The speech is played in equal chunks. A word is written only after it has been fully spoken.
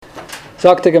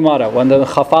Sagt die Gemara, when the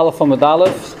Chafala from the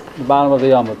Aleph, the bottom of the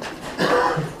Yamud.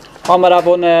 Amar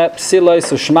Avone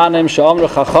Psilois Ushmanim Sheomru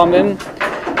Chachamim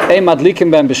Ein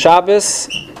Madlikim Ben B'Shabbos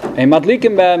Ein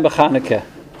Madlikim Ben B'Chanukah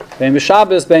Ben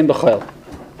B'Shabbos Ben B'Chol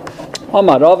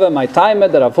Amar Rave My time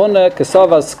der Avone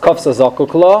Kesavas Kofsa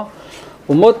Zakuklo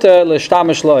Umuter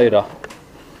L'Shtamish Loira.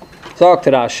 Sagt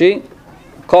Rashi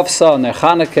Kofsa Ne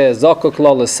Chanukah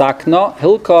Zakuklo L'Sakno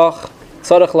Hilkoch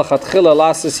Tzarech L'Chatchila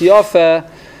Lasis Yofe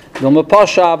L'Me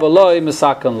Pasha V'Loi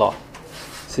Misaken Lo.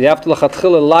 So you have to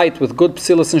lechatchila light with good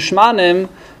psilis and shmanim,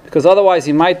 because otherwise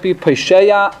you might be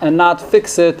pesheya and not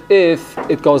fix it if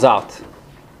it goes out.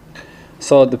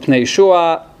 So the Pnei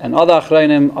Yeshua and other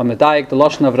achreinim are medayik the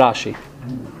lashon of Rashi.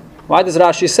 Why does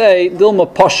Rashi say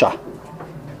dilma pasha?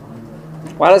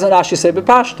 Why doesn't Rashi say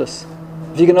bepashtus?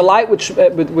 If you're going to light with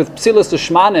psilis to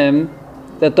shmanim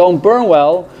that don't burn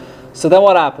well, so then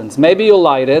what happens? Maybe you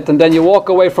light it and then you walk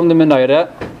away from the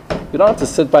menorah. You don't have to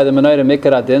sit by the menorah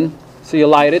mikar adin. So you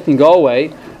light it and go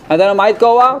away, and then it might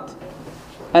go out,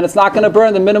 and it's not going to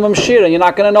burn the minimum shira. You're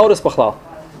not going to notice b'chlal.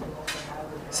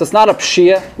 So it's not a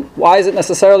pshia. Why is it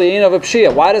necessarily in of a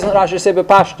pshia? Why doesn't Rashi say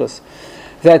bepashtus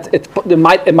that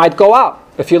it might go out?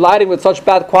 If you're lighting with such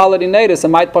bad quality natus, it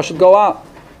might push it go out.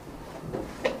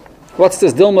 What's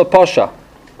this dilma pasha?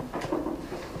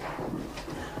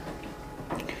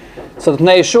 So the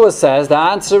Pnei Yeshua says the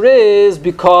answer is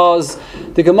because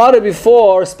the Gemara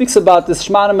before speaks about this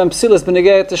shmanim and psilis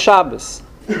b'negei to Shabbos,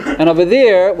 and over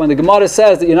there when the Gemara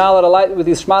says that you're not allowed to light with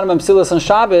these shmanim and psilis on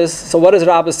Shabbos, so what does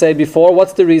Rabbah say before?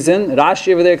 What's the reason?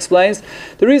 Rashi over there explains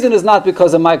the reason is not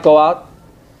because it might go out.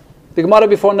 The Gemara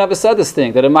before never said this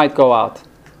thing that it might go out.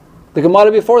 The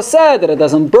Gemara before said that it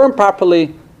doesn't burn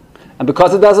properly, and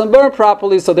because it doesn't burn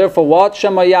properly, so therefore what?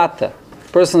 Shemayate.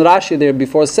 Person Rashi there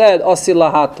before said Osi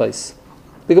lahatos.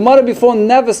 The Gemara before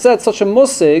never said such a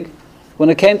musig when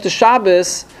it came to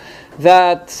Shabbos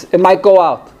that it might go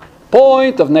out.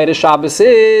 Point of Neder Shabbos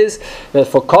is that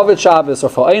for Kovet Shabbos or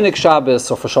for Einik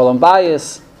Shabbos or for Shalom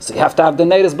Bayis, so you have to have the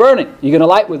Neder's burning. You're going to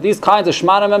light with these kinds of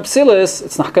Shmanim and Psilis,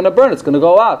 it's not going to burn, it's going to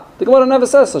go out. The Gemara never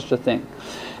says such a thing.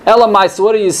 Elamai, so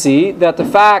what do you see? That the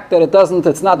fact that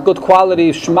it's not good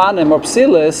quality Shmanim or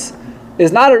Psilis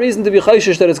is not a reason to be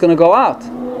chayshish that it's going to go out.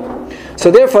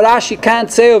 So therefore Rashi can't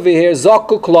say over here,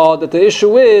 Zokuk law, that the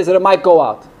issue is that it might go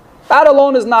out. That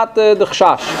alone is not the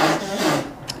chashash.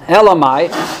 Elamai,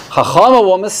 Chachama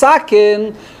wa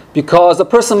mesakin, because a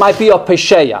person might be a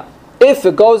pesheya. If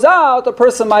it goes out, a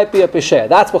person might be a pesheya.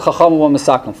 That's what Chachama wa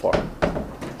mesakin for.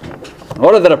 In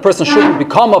order that a person shouldn't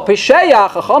become a pesheya,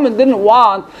 Chachamim didn't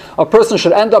want a person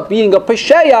should end up being a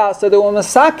pesheya, so they were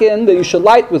mesakin that you should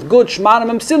light with good shmanim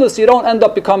and psilis, so you don't end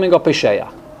up becoming a pesheya.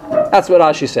 That's what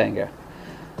Rashi is saying here.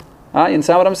 You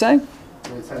understand what I'm saying?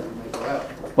 It says it might go out.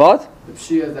 What? The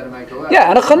pshia is that it might go out. Yeah,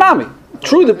 and a chanami.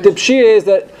 True, the pshia is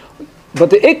that, but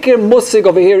the ikir musig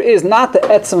over here is not the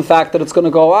etzim fact that it's going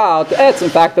to go out. The etzim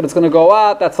fact that it's going to go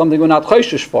out, that's something we're not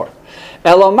choishish for.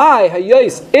 Elamai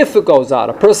hayos, if it goes out,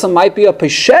 a person might be a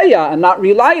pesheya and not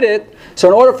relight it. So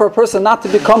in order for a person not to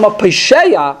become a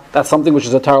pesheya, that's something which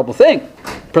is a terrible thing.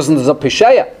 A person is a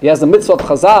pesheya. He has the mitzvah of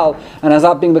Chazal and has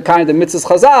not being the kind of mitzvahs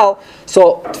Chazal.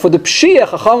 So for the pshia,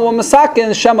 chacham wa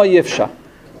mesakin shema yifsha.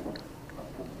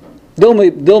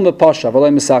 Dilme pasha,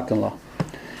 v'loi mesakin la.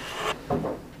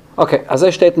 Okay, as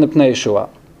I state in the Pnei Yeshua.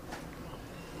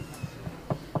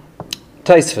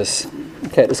 Taisvis.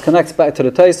 Okay, this connects back to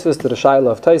the Taisvis, to the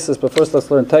Shaila of Taisvis, but first let's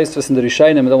learn Taisvis and the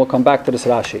Rishayim, and then we'll come back to this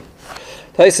Rashi.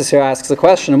 Taisvis here asks the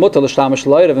question, Mutal l'shtamish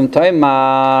lo'ira, v'im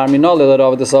taimar, minoli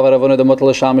l'rov d'sava ravunu de mutal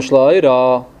l'shtamish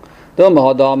lo'ira,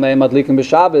 dilma hadame madlikim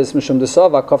b'shabes, mishum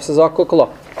d'sava, kof sezakuk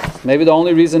lo. Maybe the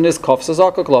only reason is kof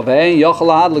sezakuk lo, v'ein yochel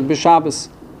ha'adlik b'shabes.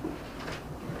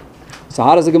 So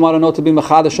how does the Gemara know to be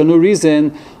mechadash a new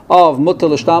reason of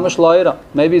mutal l'shtamish lo'ira?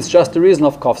 Maybe it's just the reason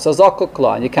of kof sezakuk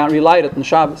lo, and you can't relight it in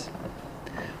Shabbos.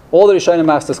 All the Rishonim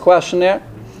asked this question there,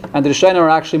 and the Rishonim are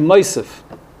actually meisif,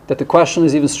 that the question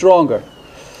is even stronger.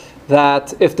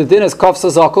 That if the din is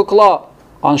kafsa zakuk la,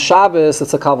 on Shabbos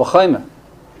it's a kal v'chaymer.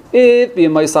 If be a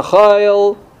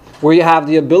meisachayil, where you have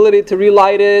the ability to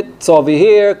relight it, so over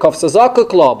here, kafsa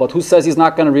zakuk la, but who says he's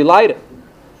not going to relight it?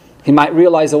 He might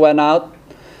realize it went out.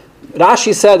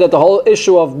 Rashi said that the whole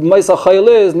issue of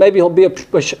meisachayil is maybe he'll be a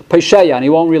pesheya and he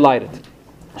won't relight it.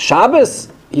 Shabbos,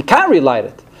 he can't relight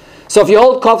it. So if you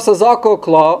hold kafsa zakuk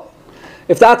la,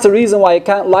 if that's the reason why you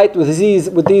can't light with these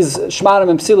shmarim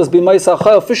and psilas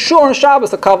b'meisachayil, for sure on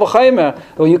Shabbos the kal v'chaymer,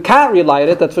 when you can't relight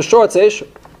it, that for sure it's an issue.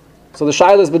 So the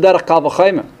shayla is b'derech kal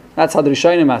v'chaymer. That's how the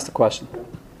Rishonim asked the question.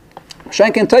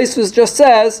 Shenkin Taisvis just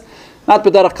says, not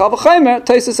b'derech kal v'chaymer,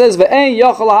 Taisvis says ve'ein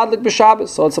yochel hadlik b'Shabbos,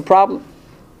 so it's a problem.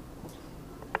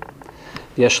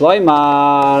 Yesh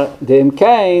loymar de'im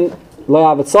kein lo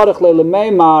yavet tzarich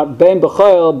le'lemeimar bein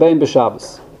b'chol bein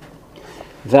b'Shabbos.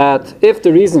 That if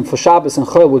the reason for Shabbos and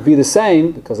Chol would be the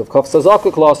same because of Kaf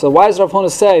Sazaka clause, so why is Rav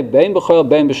Huna say bein b'chol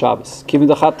bein b'Shabbos? Kivin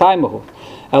dechat taimahu.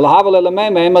 El hava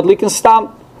le'lemeimar madlikin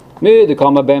stam. Mi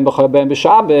dekama bein b'chol bein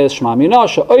b'Shabbos shma mina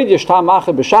she'oid yesh tam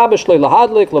acher b'Shabbos lo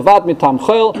lahadlik levad mitam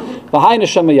Chol v'hayne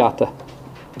shemayata.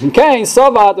 Okay,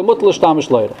 savad umutl shtam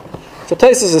shloira. So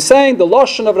Taisus is saying the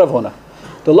Lashon of Rav Huna.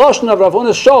 The Lashon of Rav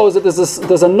Huna shows that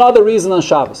there's another reason on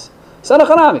Shabbos. So the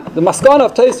Maskana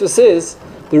of Taisus is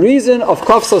the reason of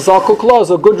Kaf Sazaka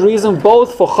clause, a good reason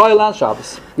both for Chayil and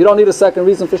Shabbos. You don't need a second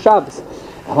reason for Shabbos.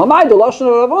 The Lashon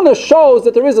of Rav Huna shows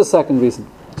that there is a second reason.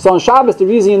 So on Shabbos, the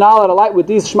reason you're not allowed to light with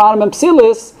these Shmanim and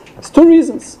Psilis is two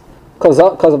reasons. Because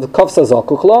of the Kaf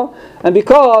Sazaka clause and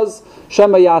because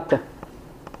Shemayata.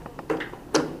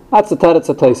 That's the teretz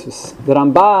of Tosfos. The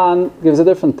Ramban gives a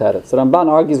different teretz. The Ramban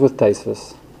argues with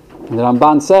Tosfos. And the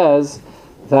Ramban says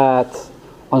that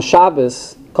on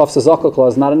Shabbos, Kaf Sazaka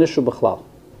clause is not an issue b'chlal.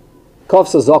 Kaf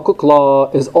Sazaka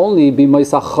clause is only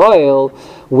b'mois hachayil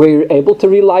where you're able to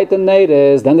relight the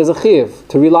neighbors, then there's a chiv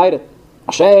to relight it.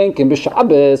 Ashenk in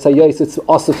b'Shabbos, it's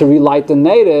also to relight the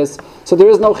neighbors, so there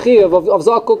is no chiv of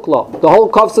Zakuk clause. The whole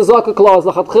Kaf Sazaka clause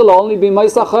is only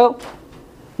b'mois hachayil,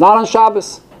 not on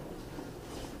Shabbos.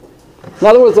 In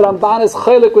other words, the Ramban is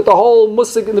chaylik with the whole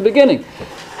musik in the beginning.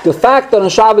 The fact that on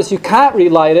Shabbos you can't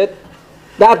relight it,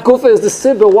 that gufa is the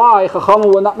sibba why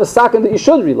Chachamim were not mistaken that you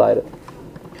should relight it.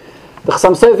 The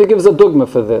Chassam Sofer gives a dogma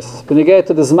for this. When you get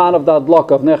to the Zman of the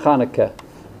Adlok of Ner Chanukah.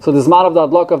 So the Zman of the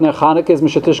Adlok of Ner Chanukah is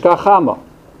Mishatishka Chama.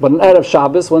 But on Erev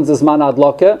Shabbos, when's the Zman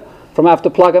Adlokah? From after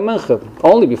Plaga Mincha,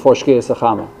 only before Shkiyas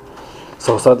Chama.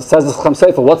 So it says the Chassam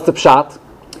Sofer, what's the pshat?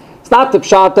 Not the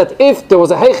pshat that if there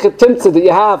was a hechet timtzah that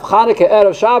you have Chanukah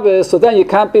Erev Shabbos, so then you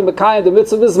can't be mekayim the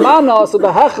mitzvah zman, so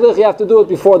the hechrich you have to do it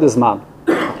before the zman.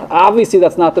 Obviously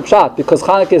that's not the pshat because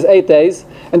Chanukah is 8 days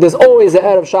and there's always an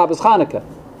Erev Shabbos Chanukah.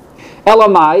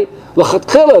 Elamai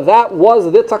l'chatchila that was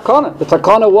the takana. The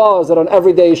takana was that on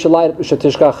every day you should light it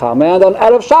b'shatishka chama and on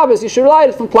Erev Shabbos you should light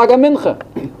it from Plaga Mincha.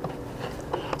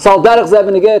 So al derech zeh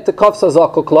v'negeh to Kaf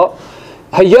Sazaka clause.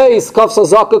 Hayais Kaf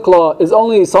Sazaka clause is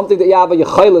only something that you have a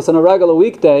yechilis on a regular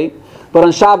weekday, but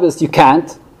on Shabbos you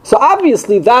can't. So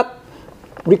obviously that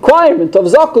requirement of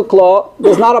Zakuk clause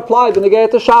does not apply when you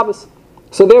get to Shabbos.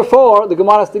 So therefore, the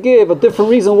Gemara has to give a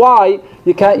different reason why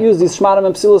you can't use these Shmanim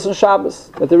and Psilos on Shabbos.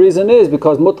 But the reason is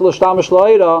because Mutal Shtamish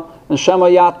Loira and Shema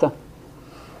Yata.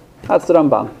 That's the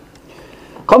Ramban.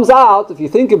 Comes out, if you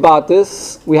think about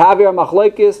this, we have here a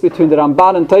machlekes between the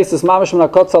Ramban and Taisus Mamish Min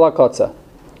HaKotza LaKotza.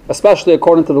 Especially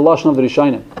according to the Lashon of the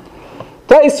Rishonim.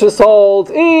 Taisus holds,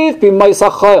 if b'mois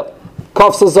hachayil,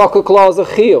 Kaf Sazaka clause a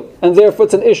chiyuv, and therefore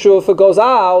it's an issue if it goes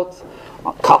out,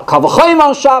 kavachayim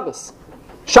on Shabbos.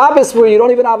 Shabbos where you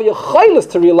don't even have a yechilis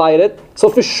to relight it, so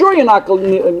for sure you're not going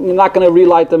to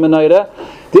relight the menorah.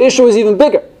 The issue is even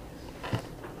bigger.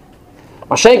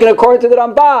 Mashenkin according to the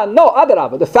Ramban, no,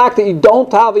 adarabah. The fact that you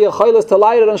don't have a yechilis to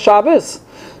light it on Shabbos,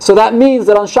 so that means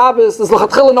that on Shabbos there's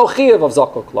l'chatchila no chiyuv of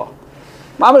Zakuk clause.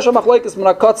 Mamish HaMachlekes Min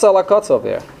HaKotza LaKotza over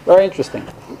here. Very interesting.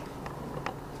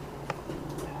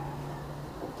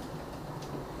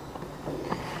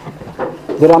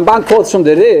 The Ramban quotes from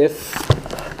the Rif,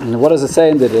 and what does it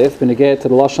say in the Rif? When you get to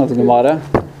the Lashon of the Gemara,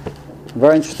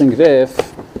 very interesting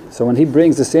Rif. So when he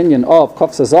brings this Inyan of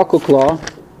Kaf Sazaka clause,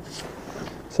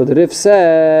 so the Rif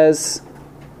says,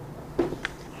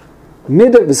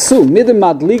 Midim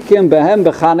madlikim behem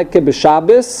b'Chanukah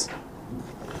b'Shabbos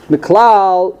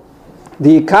miklal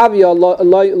the kavya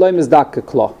loy mizdaka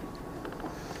kla.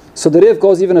 So the Rif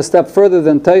goes even a step further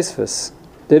than Tosfos.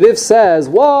 The Rif says,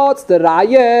 what's the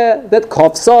raya that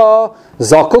kafsa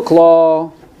zakuk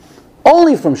kla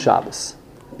only from Shabbos?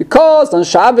 Because on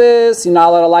Shabbos you're not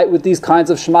allowed to light with these kinds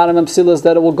of shmanim and psilas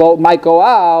that it might go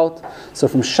out. So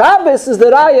from Shabbos is the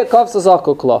raya kafsa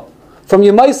zakuk kla. From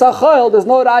Yemais HaChayil, there's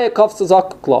no Raya Kafsa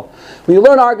Zakuk clause. When you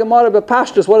learn our Gemara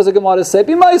B'Pashtus, what does the Gemara say?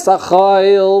 Yemais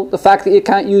HaChayil, the fact that you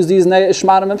can't use these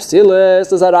Shmanim and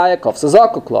Psilis is a Raya Kafsa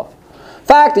Zakuk clause. The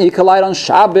fact that you can light on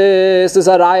Shabbos is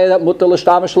a Raya that Mutal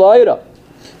L'Shtamish Lo'ira.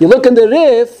 You look in the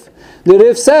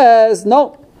Rif says,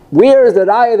 no. Where is the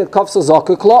Raya that Kafsa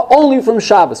Zakuk clause? Only from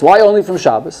Shabbos. Why only from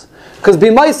Shabbos? Because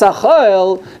Yemais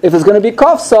HaChayil, if it's going to be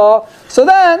Kafsa, so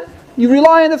then you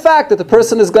rely on the fact that the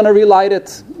person is going to relight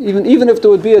it. Even if there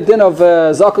would be a din of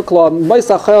Zakuk clause,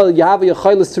 you have a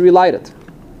yechilis to relight it.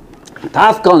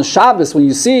 Tafka on Shabbos, when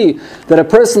you see that a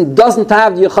person doesn't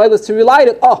have the yechilis to relight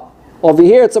it, over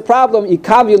here it's a problem. You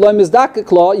can't relight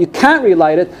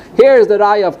it. Here's the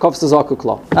raya of Kafsa Zakuk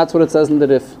clause. That's what it says in the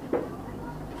Rif.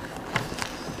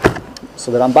 So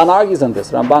the Ramban argues on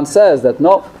this. Ramban says that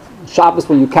no, Shabbos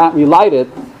when you can't relight it,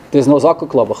 there's no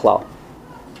zakukla b'chlal.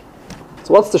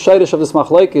 So what's the shayrish of this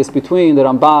machlokes between the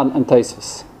Ramban and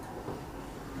Tosfos?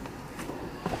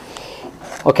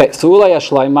 Okay, so ulay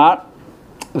yashleimar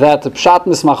that the pshat in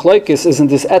this machlokes is in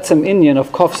this etzem inyan of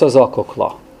kofsa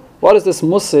zakukla. What is this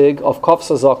musig of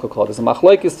kofsa zakukla? There's a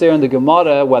machlokes there in the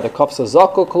Gemara whether kofsa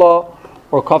zakukla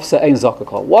or kofsa ein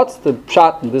zakukla. What's the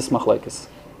pshat in this machlokes?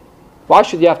 Why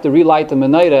should you have to relight the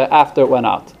menorah after it went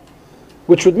out?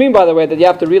 Which would mean, by the way, that you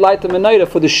have to relight the menorah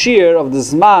for the shear of the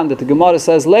zman that the Gemara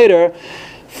says later,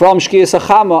 from shkiyas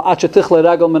hachama at shetichle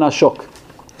regel min hashuk.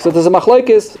 So there's a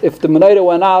machlokes, if the menorah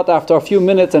went out after a few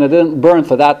minutes and it didn't burn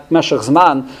for that meshach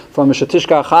zman, from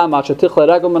shetishka hachama at shetichle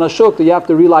regel min hashuk, you have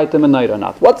to relight the menorah or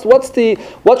not.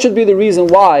 What should be the reason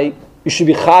why you should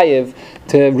be chayiv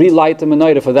to relight the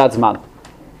menorah for that zman?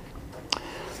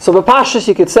 So b'pashas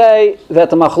you could say that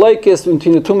the machlokes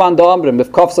between the two man d'amrim, if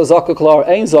kofsa zakukla or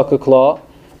ein zakukla,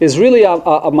 is really a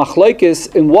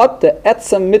machlokes in what the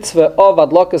etzem mitzvah of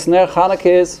adlokas ner Chanukah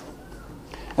is.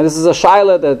 And this is a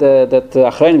shaila that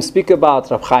Achreinim speak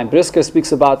about. Rab Chaim Brisker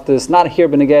speaks about this, not here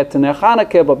b'negeh to ner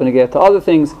Chanukah, but b'negeh to other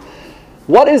things.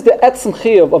 What is the etzem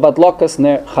chiyuv of adlokas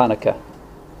ner Chanukah?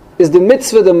 Is the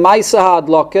mitzvah the ma'isa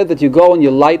ha'adlokah that you go and you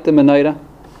light the menorah?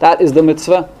 That is the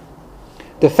mitzvah.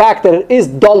 The fact that it is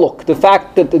daluk, the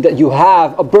fact that you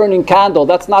have a burning candle,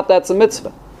 that's a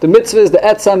mitzvah. The mitzvah is the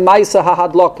etzem ma'isa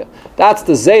ha'hadloka. That's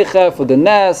the zeicha for the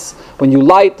nes. When you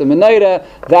light the menorah,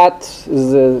 that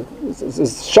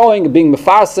is showing, being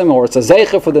mefarsim, or it's a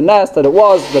zeicha for the nes that it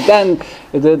was, that then,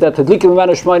 that hadlikim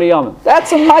imenu shmoni yomim.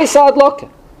 That's a ma'isa ha'hadloka.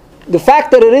 The fact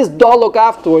that it is daluk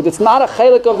afterward, it's not a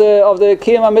chelik of the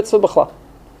kiyama mitzvah b'chla.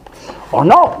 Or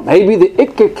no, maybe the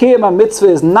Iker Kiyama mitzvah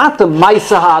is not the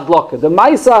Maisa Ha'adloka. The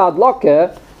Maisa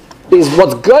Ha'adloka is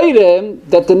what's guiding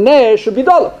that the Ner should be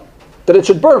Dalek, that it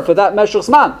should burn for that Meshach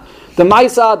Zman. The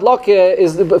Maisa Ha'adloka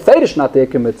is the Fedish, not the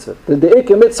Iker mitzvah. The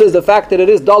Iker mitzvah is the fact that it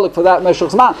is Dalek for that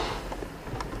Meshach Zman.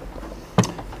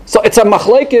 So it's a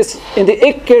machlekes in the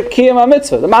Iker Kiyama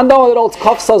mitzvah. The man knows that it's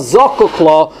Kofsa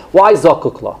Zakukla. Why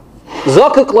Zakukla?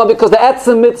 Zakukla because the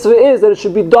Etzem mitzvah is that it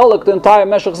should be Dalek the entire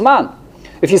Meshach Zman.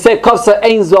 If you say kofsa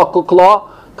ein zakukla,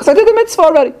 because I did the mitzvah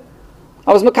already.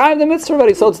 I was mekayim the mitzvah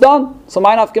already, so it's done. So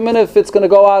mine afgemin if it's going to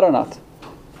go out or not.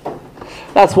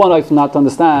 That's one ifn not to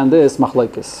understand this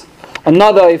machlekes.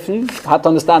 Another ifn how to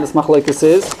understand this machlekes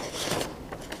is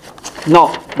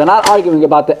no, they're not arguing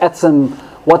about the etzem,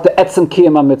 what the etzem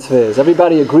kiyama mitzvah is.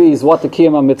 Everybody agrees what the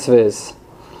kiyama mitzvah is.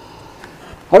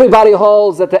 Everybody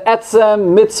holds that the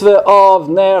etzem mitzvah of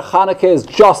ner Chanukah is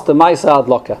just the ma'isa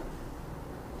adloka.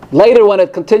 Later, when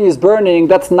it continues burning,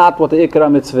 that's not what the Ikra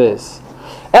mitzvah is.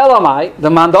 Elamai, the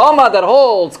mandama that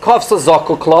holds Kofsa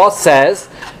Zakukla says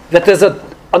that there's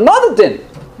another din,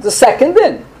 the second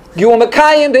din. You were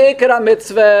Mekayim the Ikra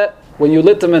mitzvah when you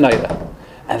lit the menorah.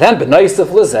 And then B'naisef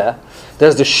Lizeh,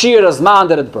 there's the sheer Azman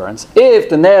that it burns. If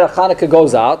the Ner Chanukah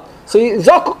goes out, so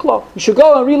Zakukla, you should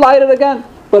go and relight it again.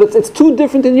 But it's two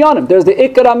different inyanim. There's the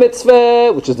Ikra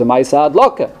mitzvah, which is the Ma'isa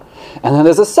Adloka. And then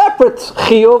there's a separate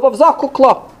chiyuv of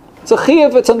Zakukla. It's a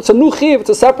chiyuv, it's a new chiyuv,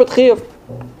 it's a separate chiyuv.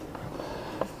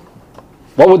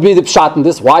 What would be the pshat in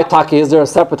this? Why taki is there a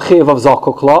separate chiyuv of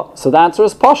zakukla? So the answer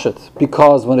is pashut.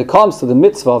 Because when it comes to the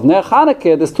mitzvah of ner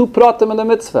Chanukah, there's two pratim in the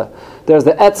mitzvah. There's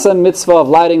the etzem mitzvah of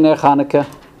lighting ner Chanukah,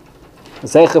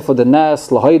 zeicha for the nes,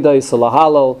 lahoidai,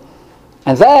 salahalal,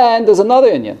 and then there's another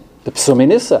inyan, the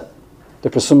psuminissa. The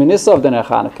psuminissa of the ner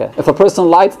Chanukah. If a person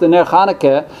lights the ner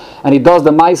Chanukah and he does the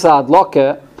ma'isa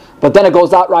adloka, but then it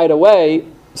goes out right away,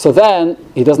 so then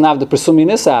he doesn't have the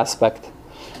psuminissa aspect.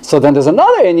 So then there's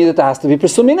another inyan that there has to be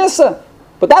psuminissa.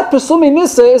 But that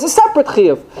psuminissa is a separate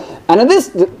chiyuv. And in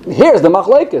this, here's the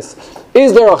machlekes.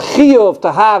 Is there a chiyuv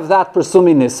to have that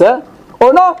psuminissa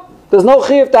or no? There's no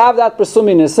chiyuv to have that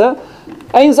psuminissa.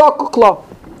 Ein zakukla.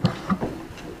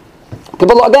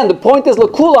 But again, the point is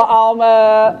lekula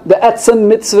alma. The etzem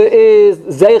mitzvah is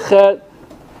zeicher.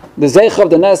 The zeicher of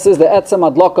the nes is the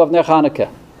etzem adloka of ner Chanukah.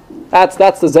 That's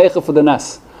the zeicher for the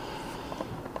nes.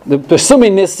 The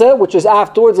Pesumi Nissa, which is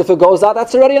afterwards, if it goes out,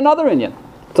 that's already another inyan.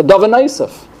 It's a Daven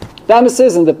Naisef. That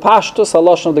is in the Pashtus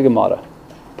Haloshon of the Gemara.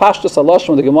 Pashtus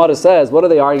Haloshon, the Gemara says, what are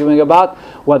they arguing about?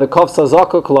 Whether Kofsa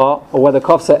Zakukla or whether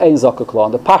Kofsa Ein Zakukla.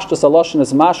 And the Pashtus Haloshon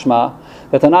is mashma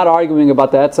that they're not arguing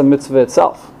about the Etzem Mitzvah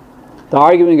itself. They're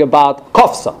arguing about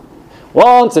Kofsa.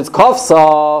 Once it's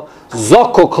Kofsa,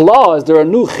 Zakukla, is there a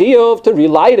new chiyuv to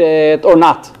relight it or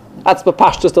not? That's the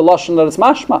Pashtus Haloshon that it's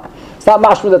mashma. It's not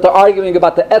mashma that they're arguing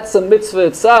about the etzem mitzvah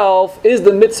itself. Is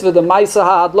the mitzvah the ma'isa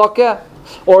ha'adloka?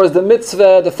 Or is the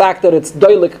mitzvah the fact that it's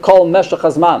doilik kol meshach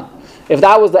hazman? If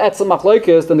that was the etzem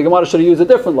machlokes, then the Gemara should have used a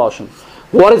different lashon.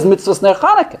 What is mitzvahs ner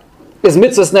Chanukah? Is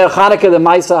mitzvahs ner Chanukah the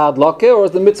ma'isa hadlokah, or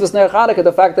is the mitzvahs ner Chanukah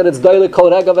the fact that it's daily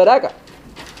kol rega v'rega?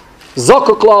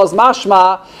 Zokukla is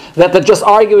mashma that they're just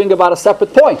arguing about a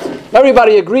separate point.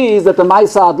 Everybody agrees that the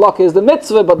ma'isa hadlokah is the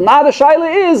mitzvah, but now the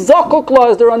shaila is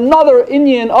zokukla. Is there another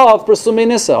inyan of presumei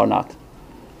nisa or not?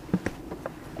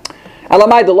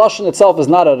 Elamai, the lashon itself is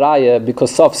not a raya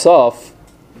because sof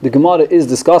the Gemara is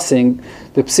discussing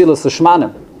the psilas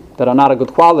l'shmanim that are not a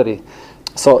good quality.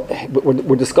 So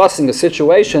we're discussing a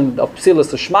situation of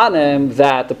psilas l'shmanim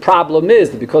that the problem is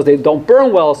that because they don't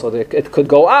burn well, so it could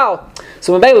go out.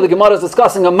 So maybe the Gemara is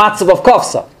discussing a matzav of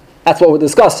kofsa. That's what we're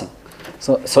discussing.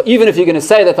 So even if you're going to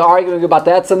say that they're arguing about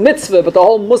that, it's a mitzvah, but the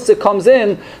whole musik comes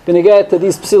in when you get to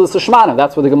these psilas l'shmanim.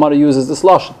 That's where the Gemara uses this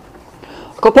lashon.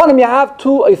 Koponim, you have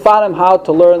two ifanim how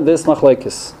to learn this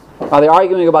machlekes. Are they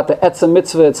arguing about the etzem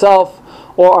mitzvah itself,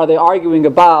 or are they arguing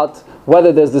about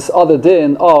whether there's this other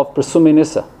din of presumei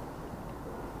nisa?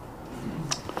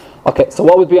 Okay, so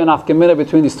what would be an afkamina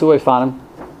between these two ifanim?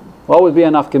 What would be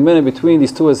an afkamina between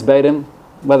these two isbeidim,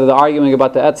 whether they're arguing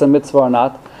about the etzem mitzvah or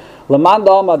not? Laman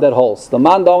da'ama that holds. The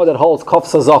man da'ama that holds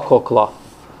kofsa zakokla.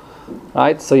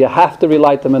 Right? So you have to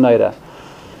relight the menorah.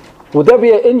 Would there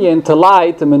be an inyan to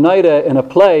light the menorah in a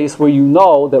place where you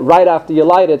know that right after you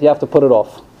light it, you have to put it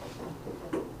off?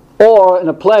 Or in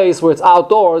a place where it's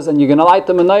outdoors and you're going to light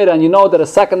the menorah and you know that a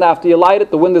second after you light it,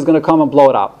 the wind is going to come and blow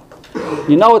it out.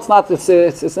 You know it's not,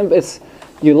 it's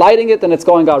you're lighting it and it's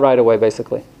going out right away,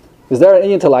 basically. Is there an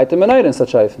inyan to light the menorah in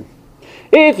such a ifen?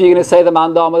 If you're going to say the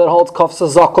mandama that holds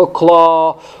kofsa zakok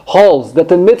kla holds that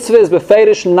the mitzvah is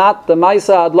beferish, not the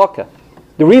ma'isa adloka.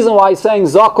 The reason why he's saying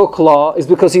zakok kla is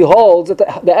because he holds that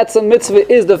the etzem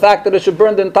mitzvah is the fact that it should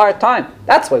burn the entire time.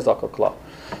 That's why zakok kla.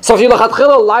 So if you look at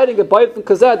chila lighting it by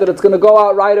kazet that it's going to go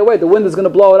out right away, the wind is going to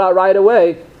blow it out right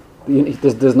away,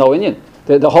 there's no inyan.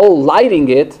 The whole lighting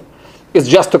it is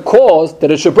just to cause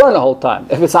that it should burn the whole time.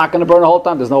 If it's not going to burn the whole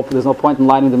time, there's no point in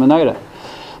lighting the menorah.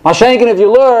 Mashenkin, if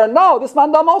you learn, no, this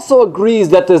mandam also agrees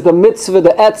that there's the mitzvah, the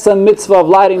etzem mitzvah of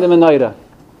lighting the menorah.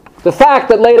 The fact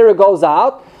that later it goes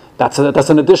out, that's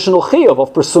an additional chiyuv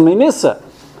of presumei nisa.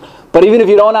 But even if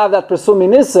you don't have that presumei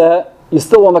nisa, you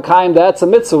still want to mekayim the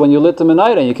etzem mitzvah when you lit the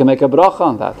menorah, and you can make a bracha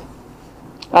on that.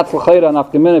 That's l'chayra and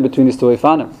afgemina between these two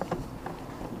ifanim.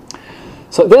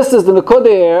 So this is the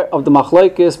nekudah of the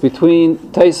machlokes between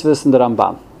Tosfos and the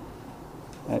Rambam.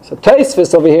 Right, so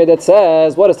Tosfos over here that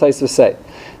says, what does Tosfos say?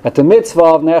 That the mitzvah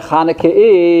of ner Chanukah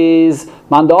is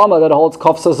mandama that holds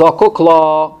kofsa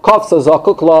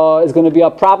zakukla is going to be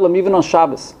a problem even on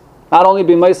Shabbos. Not only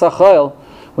be meisach chayil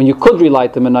when you could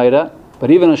relight the menorah, but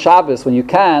even on Shabbos when you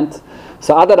can't.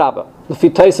 So adarabah,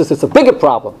 l'fi Tosfos, it's a bigger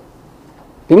problem.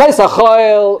 Be meisach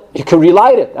chayil, you can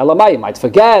relight it. Elamai, you might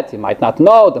forget, you might not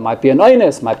know, there might be an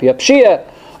oinus, might be a pshia.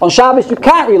 On Shabbos you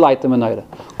can't relight the menorah.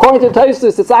 According to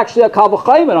Tosfos, it's actually a kal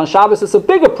v'chaymer. On Shabbos it's a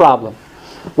bigger problem.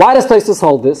 Why does Tosfos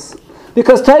hold this?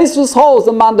 Because Tosfos holds,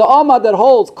 the manda'ama that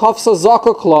holds kofsa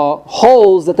zakukla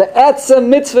holds that the etzem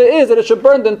mitzvah is that it should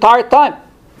burn the entire time.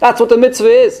 That's what the mitzvah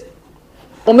is.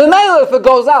 If it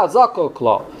goes out,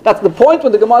 zakukla. That's the point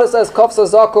when the Gemara says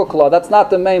kofsa zakukla. That's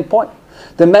not the main point.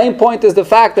 The main point is the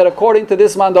fact that according to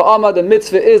this manda'ama, the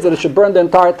mitzvah is that it should burn the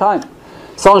entire time.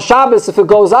 So on Shabbos, if it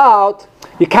goes out,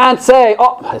 you can't say,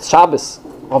 oh, it's Shabbos.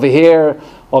 Over here,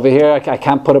 I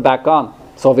can't put it back on.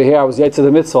 So over here I was yetzer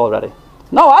the mitzvah already.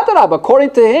 No, Adarab,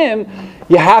 according to him,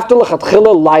 you have to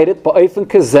light it ba'ofen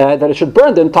kazeh that it should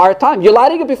burn the entire time. You're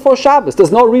lighting it before Shabbos.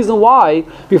 There's no reason why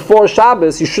before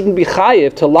Shabbos you shouldn't be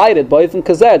chayiv to light it ba'ofen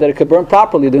kazeh that it could burn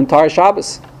properly the entire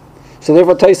Shabbos. So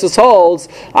therefore Tosfos holds,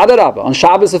 Adarab, on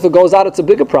Shabbos if it goes out it's a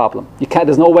bigger problem.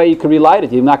 There's no way you can relight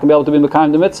it. You're not going to be able to be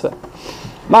mekayim the mitzvah.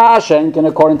 Ma'ashenkin,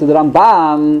 according to the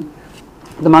Ramban,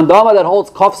 the mandama that holds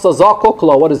kofsa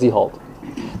zakukla, what does he hold?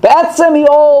 The etzem he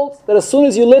holds that as soon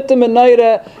as you lit the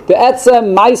menorah, the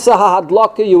etzem ma'isa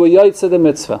ha'hadlaka, you were yotze the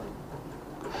mitzvah.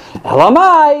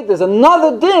 Elamai, there's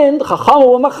another din, chacham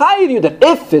will machayiv you, that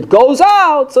if it goes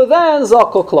out, so then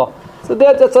zakukla. So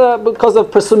that's because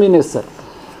of presumei nisa.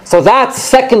 So that's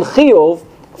second chiyuv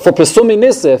for presumei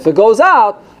nisa. If it goes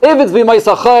out, if it's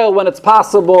b'maisa chayil when it's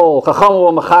possible, chacham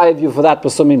will machayiv you for that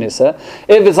presumei nisa.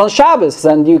 If it's on Shabbos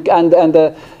and you can't be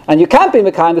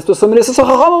mekayim this presumei nisa, so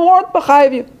chacham won't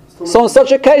machayiv you. So in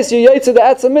such a case, you yotze the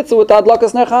etzem mitzvah with the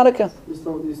adlakas ner Chanukah. You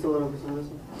still have presumei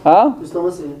nisa? Huh? You're still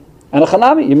missing it. And a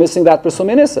chanami, you're missing that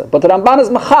presumei nisa. But the Ramban is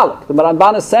machalik. The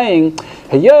Ramban is saying,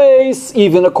 hey, yes,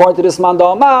 even according to this man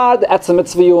da'amar, the etzem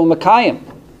mitzvah you will mekayim.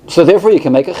 So therefore you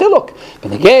can make a chiluk.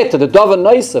 When you get to the Dova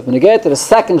Noisav, when you get to the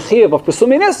second chiyuv of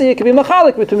Presumei Nisa, you can be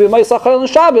mechalik between Ma'aseh Chayil and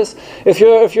Shabbos if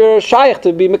you're shaykh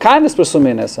to be mekaymis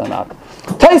Presumei Nisa or not.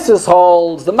 Taisus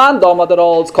holds, the Mandama that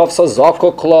holds, Kofsa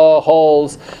Zokokla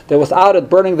holds, that without it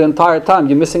burning the entire time,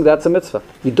 you're missing that's a mitzvah.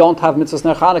 You don't have mitzvahs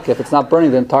ner Chanukah if it's not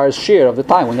burning the entire shear of the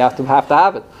time when you have to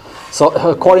have it. So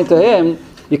according to him,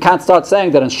 you can't start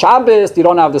saying that in Shabbos you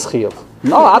don't have this chiyuv.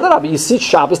 No, Adarabah. You see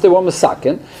Shabbos, they were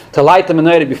masakin to light the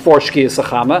menorah before Shkiyas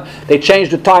Sachama. They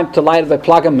changed the time to light it by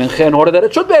Plaga Mincha in order that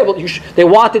it should be able. They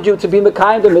wanted you to be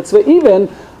mekayim the mitzvah, even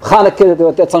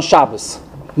Chanukah that's on Shabbos.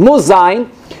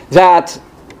 Muzayin, that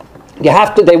you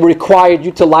have to. They required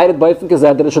you to light it by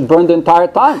Gazette that it should burn the entire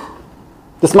time.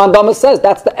 This Mandama says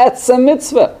that's the etzem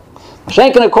mitzvah.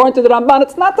 Shenkin, according to the Ramban,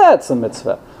 it's not the etzem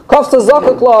mitzvah. Kofta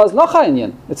Zakah clause, no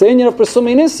chayinyan. It's an inyan of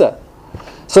Presumei Nisa.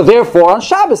 So therefore, on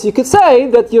Shabbos, you could say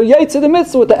that you're yaitz the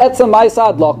mitzvah with the etzem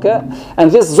ma'aseh adloka,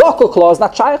 and this Zakah clause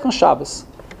not shaykh on Shabbos.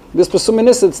 This Presumei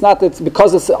Nisa, it's not. It's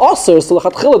because it's osir. So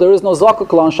l'chatchila, there is no Zakah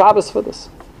clause on Shabbos for this.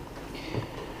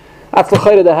 That's the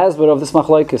chayre the hezber of this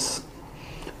machlokes.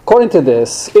 According to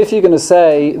this, if you're going to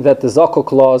say that the Zakah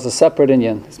clause is a separate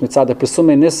inyan, it's mitzad the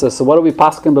Presumei Nisa. So what do we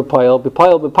paskin b'payil?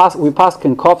 We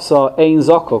paskin kofsa ein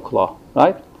Zakah clause,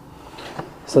 right?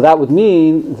 So that would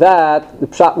mean that the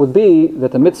pshat would be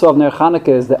that the mitzvah of Ner Chanukah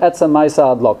is the etzem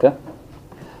ma'aseh adloka,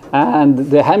 and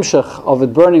the hemshech of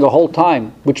it burning a whole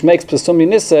time, which makes Presumei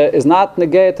Nisa, is not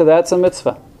negay to the etzem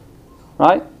mitzvah,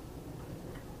 right?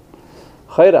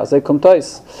 So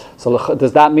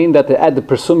does that mean that the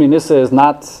Presumei Nisa is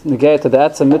not negay to the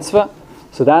etzem mitzvah?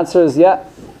 So the answer is yeah.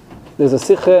 There's a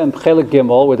sikha in Chelik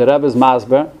Gimel where the Rebbe is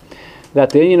masber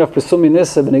that the union of Presumei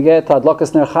Nisa b'negei to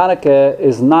adlokas Ner Chanukah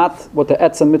is not what the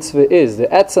etzem mitzvah is. The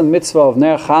etzem mitzvah of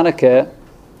Ner Chanukah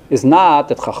is not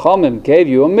that Chachamim gave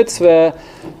you a mitzvah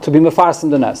to be mefarsim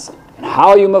the nes. And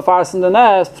how are you mefarsim the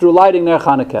nes? Through lighting Ner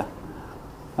Chanukah.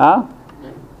 Huh?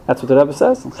 That's what the Rebbe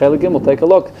says. In Chelik Gimel, take a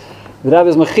look. The Rebbe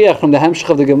is mechiach from the hemshech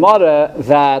of the Gemara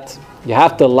that you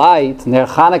have to light Ner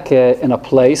Chanukah in a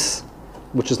place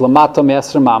which is lamato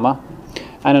me'esrei mama,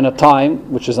 and in a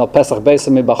time, which is al Pesach Beisa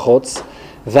Mibachutz,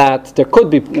 that there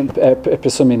could be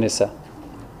Presumei Nisa.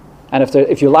 And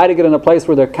if you're lighting it in a place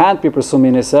where there can't be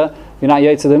Presumei Nisa, you're not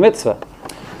yaitz the mitzvah.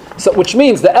 So, which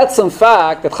means the etzem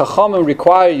fact that Chachamim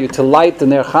require you to light the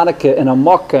Ner Chanukah in a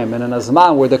mokem and in a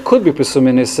zman where there could be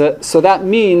Presumei Nisa, so that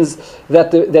means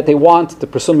that they want the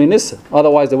Presumei Nisa.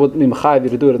 Otherwise, they wouldn't be mechayiv you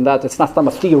to do it. And that it's not some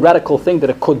a theoretical thing that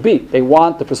it could be. They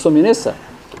want the Presumei Nisa.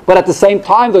 But at the same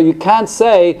time, though, you can't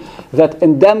say that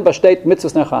in them b'shteit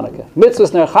mitzvahs Ner Chanukah.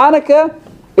 Mitzvahs Ner Chanukah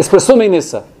is Presumei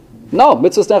Nisa. No,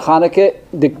 mitzvahs Ner Chanukah,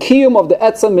 the kiyum of the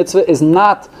etzem mitzvah is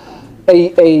not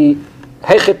a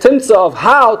hechetimtza of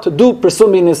how to do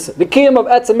Presumei Nisa. The kiyum of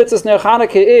etzem mitzvahs Ner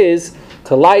Chanukah is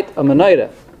to light a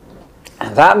menorah.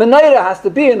 And that menorah has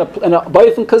to be in a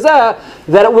bayifin kazeh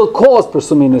that it will cause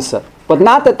Presumei Nisa. But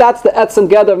not that that's the etzem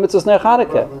gather of mitzvahs Ner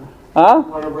Chanukah. Huh?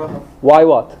 Why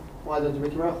what? Why don't you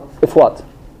make your bracha? If what?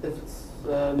 If it's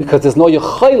because there's no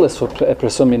yechilas for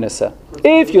Presumei Nisa.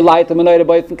 If you light the menorah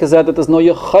by kazeh that there's no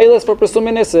yechilas for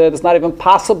Presumei Nisa, it's not even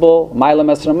possible. Ma'ila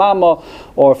mesra mama,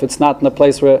 or if it's not in a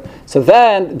place where. So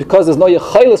then, because there's no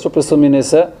yechilas for Presumei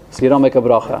Nisa, so you don't make a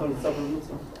bracha.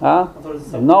 Huh?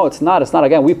 No, it's not. It's not.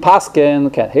 Again, we paskin.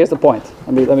 Okay, here's the point.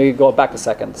 Let me go back a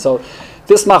second. So,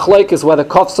 this machlok is whether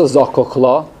kofsa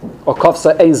zakokla or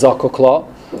kofsa ein zakokla,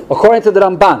 according to the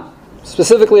Ramban.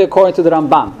 Specifically according to the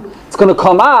Ramban. It's going to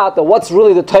come out that what's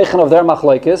really the teichen of their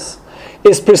machlokes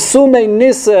is Presumei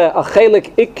Nisa a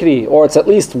chelik ikri, or it's at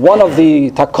least one of the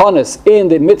takonis in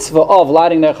the mitzvah of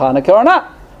lighting Ner Chanukah or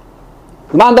not.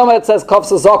 The Mandama it says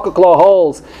kofsa zakokla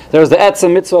holds there's the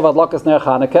etzem mitzvah of adlokas Ner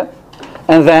Chanukah,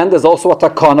 and then there's also a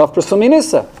takon of Presumei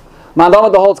Nisa.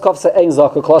 Mandama that holds kofsa ein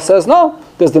zakokla says no,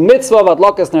 there's the mitzvah of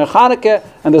adlokas Ner Chanukah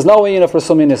and there's no union of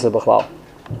Presumei Nisa b'chlal.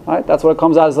 Right? That's what it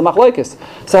comes out as the machlokes.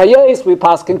 So hayes we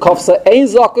paskin kofsa ein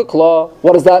zakokla.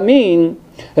 What does that mean?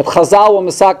 That Chazal were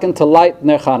misakin to light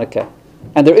Ner Chanukah,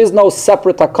 and there is no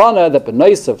separate takana that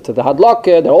b'noisiv to the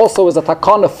hadlokah. There also is a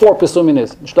takana for Presumei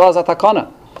Nisa. Sh'do is a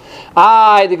takana.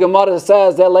 The Gemara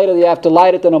says that later you have to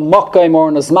light it in a mokem or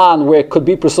in a zman where it could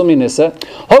be Presumei Nisa.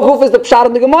 Hokuf is the pshat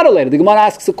in the Gemara later. The Gemara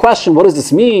asks a question: what does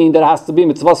this mean? That it has to be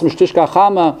mitzvahs mishtishka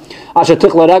chama asher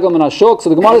tichla regam and ashok. So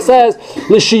the Gemara says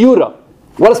l'shiyura.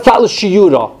 What is pshat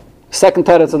l'shiyura? Second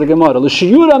teretz of the Gemara.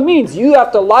 L'shiyura means you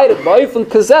have to light it ba'ifun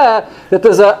kazeh that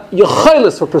there's a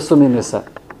yechilas for Presumei Nisa.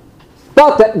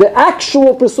 But the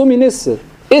actual Presumei Nisa,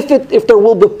 if there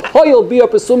will be a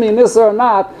Presumei Nisa or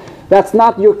not, that's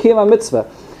not your kiyum mitzvah.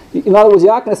 In other words,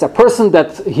 you're not going to say a person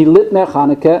that he lit Ner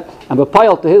Chanukah And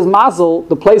b'payal to his mazel,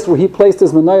 the place where he placed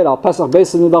his menorah, al Pesach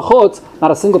Beis Midachutz,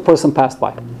 not a single person passed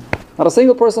by. Not a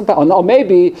single person passed. Or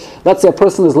maybe, let's say a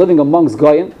person is living amongst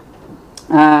Goyim,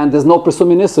 and there's no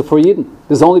Presumei Nisa for Yidden.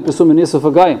 There's only Presumei Nisa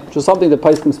for Goyim, which is something that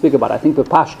Pais can speak about. I think the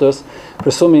Pashtus,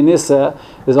 Presumei Nisa,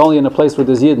 is only in a place where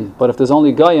there's Yidden. But if there's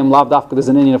only Goyim, Lav Dafka, there's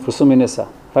an Indian of Presumei Nisa.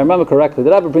 If I remember correctly,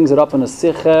 the Rebbe brings it up in a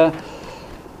Sicha.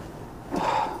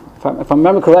 If I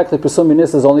remember correctly, Presumei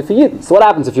Nisa is only for Yidden. So what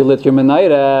happens if you lit your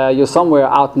menorah, you're somewhere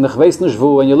out in the Chveis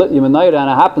Nishvu, and you lit your menorah, and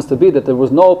it happens to be that there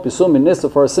was no Presumei Nisa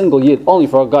for a single Yid, only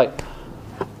for a Goy?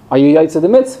 Are you Yaitz of the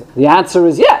mitzvah? The answer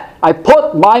is yeah. I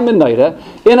put my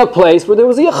menorah in a place where there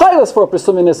was a Yechaylas for a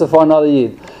Presumei Nisa for another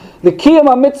Yid. The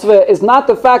Kiyam mitzvah is not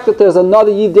the fact that there's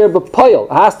another Yid there, but Poyel.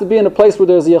 It has to be in a place where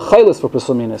there's a Yechaylas for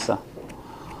Presumei Nisa.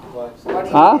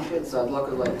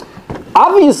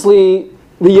 Obviously,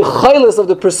 the Yechaylas of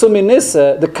the Presumei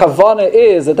Nisa, the Kavana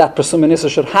is that Presumei Nisa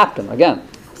should happen. Again,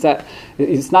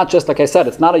 it's not just, like I said,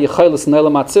 it's not a Yechaylas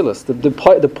Ne'elam Atzilis.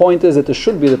 The point is that there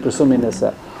should be the Presumei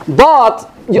Nisa. But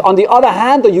on the other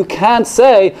hand, you can't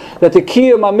say that the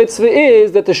Kiyam mitzvah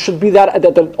is that there should be that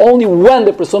only when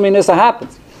the Presumei Nisa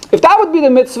happens. If that would be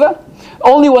the mitzvah,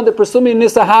 only when the Presumei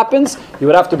Nisa happens, you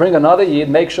would have to bring another Yid,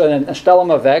 make sure, and shtel him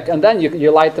avek, and then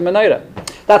you light the menorah.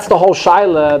 That's the whole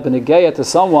shaila b'negeya to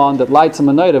someone that lights a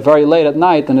menorah very late at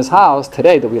night in his house,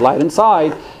 today that we light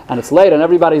inside, and it's late and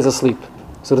everybody's asleep.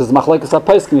 So there's machlekes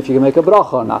hapaiskim if you can make a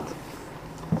bracha or not.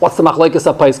 What's the machlekes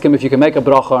hapaiskim if you can make a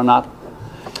bracha or not?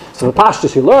 So the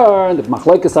pashtus you learned, if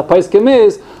machlekes hapaiskim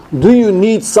is, do you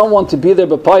need someone to be there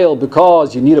b'payil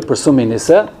because you need a Presumei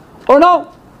Nisa, or no?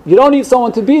 You don't need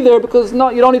someone to be there because no,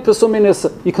 you don't need Presumei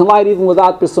Nisa. You can light even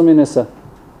without Presumei Nisa.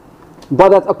 But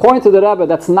that, according to the Rebbe,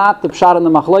 that's not the pshat in the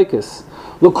machlekes.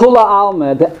 L'kula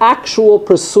alma, the actual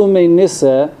Presumei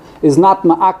Nisa is not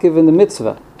ma'akiv in the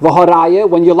mitzvah. V'haraya,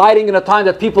 when you're lighting in a time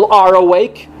that people are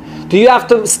awake, do you have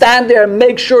to stand there and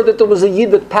make sure that there was a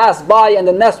Yid that passed by and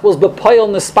the nest was b'poyel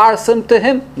nisparsim to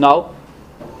him? No.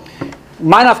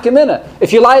 Ma'naf Gemina.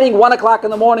 If you're lighting 1 o'clock in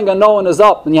the morning and no one is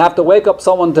up, and you have to wake up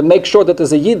someone to make sure that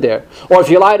there's a Yid there, or if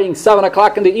you're lighting 7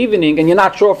 o'clock in the evening and you're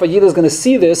not sure if a Yid is going to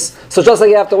see this, so just like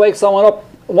you have to wake someone up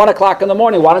 1 o'clock in the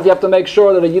morning, why don't you have to make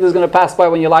sure that a Yid is going to pass by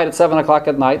when you light at 7 o'clock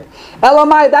at night?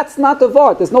 Elamai, that's not the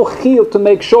vart. There's no chiyuv to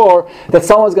make sure that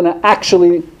someone's going to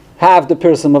actually have the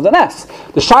pirsim of the nest.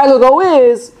 The shaila though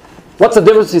is, what's the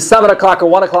difference between 7 o'clock or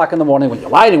 1 o'clock in the morning? When you're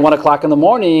lighting 1 o'clock in the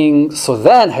morning, so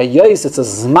then, hayos, it's a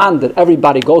zman that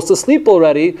everybody goes to sleep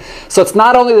already. So it's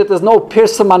not only that there's no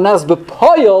pirsim anes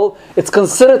b'poyel, it's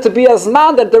considered to be a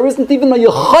zman that there isn't even a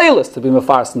yechaylis to be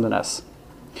mefarsim in the nest.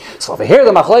 So over here,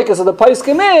 the machlekes of the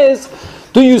paiskim is,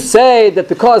 do you say that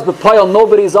because b'poyel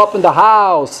nobody's up in the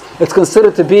house, it's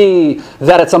considered to be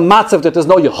that it's a matzav that there's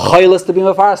no yechaylis to be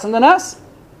mefarsim in the nest?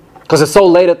 Because it's so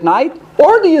late at night?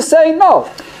 Or do you say no?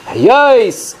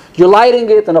 Yes, you're lighting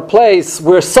it in a place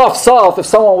where soft, if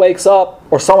someone wakes up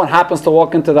or someone happens to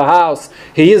walk into the house,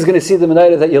 he is going to see the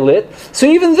menorah that you lit. So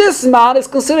even this zman is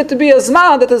considered to be a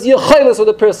zman that is yechaylis with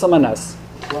the pirsim anes.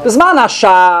 B'zman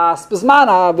hashas,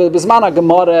 b'zman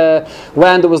gemara,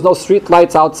 when there was no street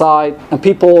lights outside, and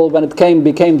people, when it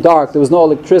became dark, there was no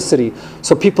electricity,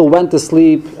 so people went to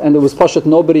sleep, and there was pashat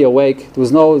nobody awake.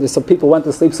 So people went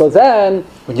to sleep. So then,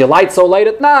 when you light so late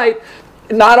at night,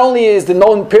 not only is the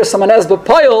known pirsam anes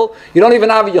b'poyel, you don't even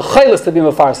have a yechaylis to be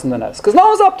mefarsim the nest, because no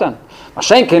one's up then.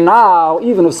 Mashenke now,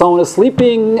 even if someone is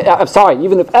sleeping,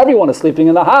 even if everyone is sleeping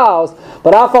in the house,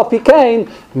 but afal pikain,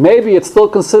 maybe it's still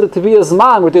considered to be a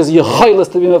zman where there's yechaylis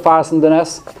to be mefarsim the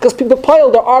nest, because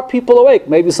b'poyel there are people awake.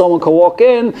 Maybe someone could walk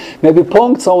in, maybe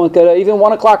punkt, someone could even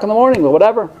 1 o'clock in the morning or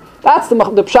whatever. That's the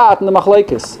pshat and the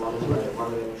machlekes.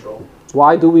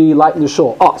 Why do we light in the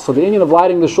shul? So the inyan of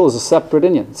lighting the shul is a separate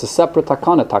inyan. It's a separate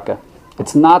takana taka.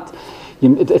 It's not,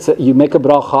 you make a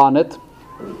bracha on it,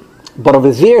 but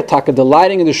over there taka, the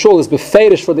lighting in the shul is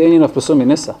beferish for the inyan of Presumei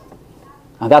Nisa.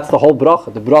 And that's the whole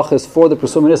bracha. The bracha is for the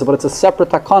Presumei Nisa, but it's a separate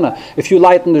takana. If you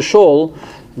light in the shul,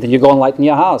 then you go and light in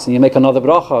your house, and you make another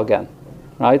bracha again.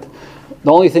 Right?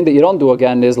 The only thing that you don't do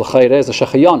again is l'chayre, is a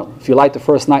shechayonu. If you light the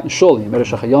first night in shul, and you made a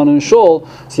shechayonu in shul,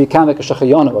 so you can't make a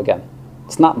shechayonu again.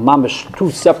 It's not mamish, two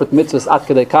separate mitzvahs at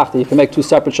kedei kach that you can make two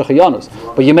separate shechayonos.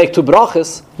 But you make two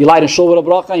brachas, you light in shul with a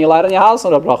bracha, and you light in your house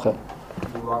with a bracha.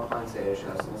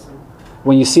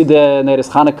 When you see the Neiris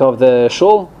Chanukah of the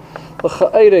shul,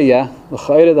 l'chayre, the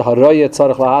haraya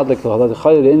tzarech lahadlik,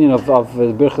 the inyan of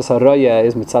birchas haraya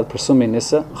is mitzad Presumei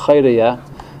Nisa, l'chayre,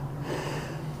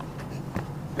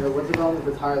 what development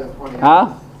is higher than 20?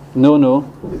 No.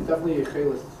 It's definitely a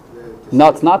chaylis. No,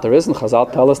 it's not. There isn't.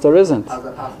 Chazal tell us there isn't. How's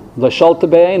that possible? L'shalta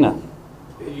be'ena.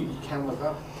 You can't look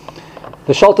up.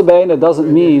 L'shalta be'ena doesn't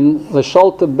mean,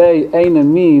 l'shalta be'ena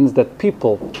means that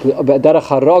people, derech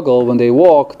haragel, when they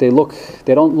walk, they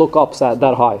don't look up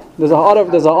that high. There's a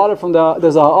order from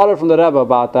the Rebbe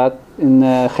about that in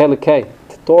Chelik K,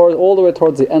 all the way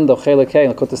towards the end of Chelik K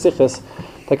in Kota Sichos.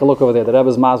 Take a look over there. The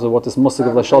Rebbe's mazur, what this musig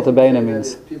of l'shalta be'ena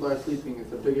means. If people are sleeping,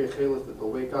 it's a bigger chelis that they'll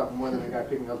wake up more than a guy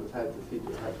picking up his head to feed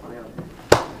you.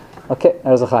 Okay,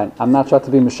 there's a chayin. I'm not trying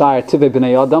to be Mishayir Tivei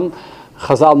B'nei Adam.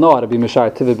 Chazal know how to be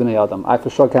Mishayir Tivei B'nei Adam. I for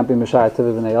sure can't be Mishayir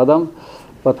Tivei B'nei Adam.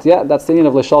 But yeah, that's the inyan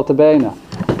of l'shalta be'ena.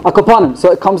 Akopanim.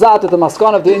 So it comes out that the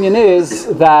maskan of the inyan is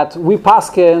that we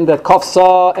paskin that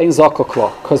kofsa ein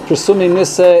zakokla, because presuming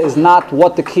nisa is not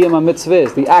what the kiyama mitzvah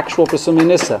is, the actual presuming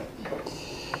nisa.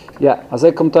 Yeah,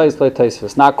 azay kum tais le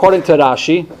taisvis. Now according to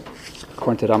Rashi,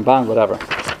 according to Ramban, whatever.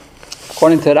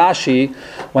 According to Rashi,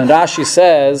 when Rashi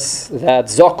says that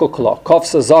zokokla,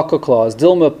 kofsa zokokla, is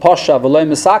dilma pasha v'loy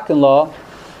misakin la,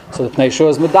 so the Pnei Yehoshua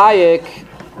is medayik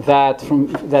that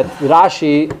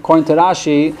Rashi, according to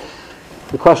Rashi,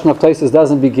 the question of Taisus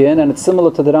doesn't begin, and it's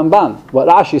similar to the Ramban. What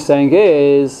Rashi is saying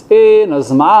is, in a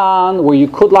zman where you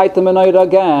could light the menorah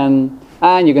again,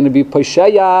 and you're going to be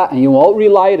posheya, and you won't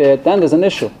relight it, then there's an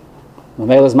issue.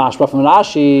 Mamela is mashma from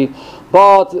Rashi,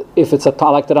 but if it's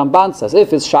like the Ramban says,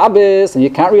 if it's Shabbos and you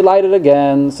can't relight it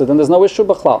again, so then there's no issue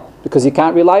b'chlal, because you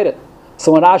can't relight it.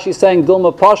 So when Rashi is saying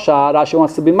Dilma Pasha, Rashi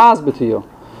wants to be masbeh to you.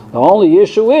 The only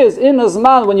issue is in a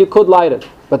zman when you could light it,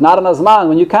 but not in a zman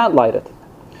when you can't light it.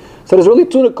 So there's really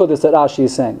two nekudas that Rashi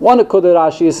is saying. One nekudah that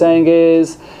Rashi is saying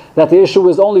is that the issue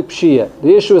is only pshiyah.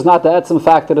 The issue is not the etzem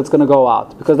fact that it's going to go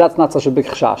out, because that's not such a big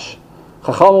chash.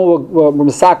 Chachamim were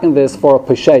misaking this for a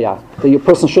pesheya, that your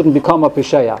person shouldn't become a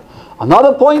pesheya.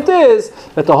 Another point is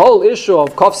that the whole issue of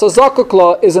kofsa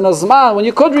zakukla is in a zman when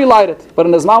you could relight it, but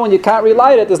in a zman when you can't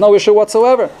relight it, there's no issue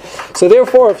whatsoever. So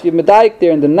therefore, if you medaik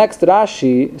there in the next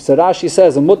Rashi, so Rashi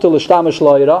says mutal ishtamish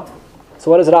loira. So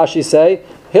what does Rashi say?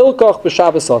 Hilkoch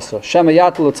b'Shabbos asur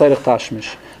shemayatul l'tzarich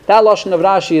tashmish. That lashon of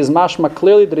Rashi is mashma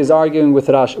clearly that he's arguing with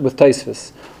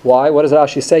Tosfos. Why? What does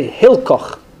Rashi say?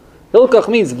 Hilkoch. Hilkoch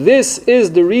means this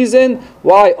is the reason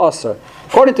why asur.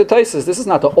 According to Tosfos, this is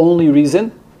not the only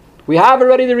reason. We have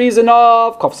already the reason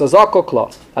of kofsa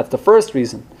zakokla. That's the first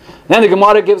reason. Then the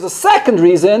Gemara gives a second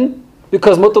reason,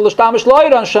 because mutal l'shtamish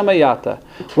loira on shemayata.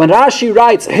 When Rashi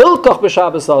writes hilkoch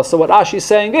b'Shabbos asur, so what Rashi is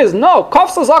saying is, no,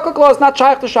 kofsa zakokla is not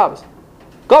shaykh to Shabbos.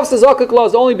 Kofsa zakokla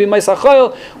is only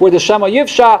b'meisachayil, where the shema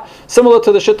yivsha, similar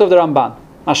to the shit of the Ramban.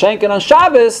 Mashenkin on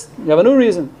Shabbos, you have a new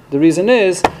reason. The reason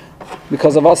is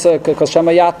because of asur, because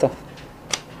shemayata.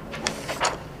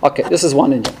 Okay, this is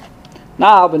one inyan.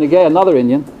 Now, b'negei another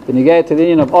inyan, b'negei to the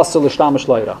inyan of asur l'shtamish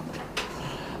loira.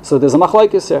 So there's a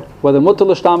machlokes here, whether mutar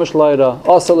l'shtamish loira,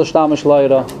 asur l'shtamish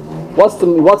loira. What's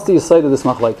the yisod of this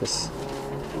machlokes?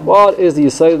 What is the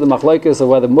yisod of the machlokes of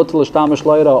whether mutar l'shtamish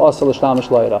loira or asur l'shtamish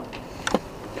loira?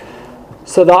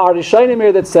 So the Arishonim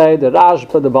here that say, the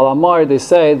Rashba, the Balamar, they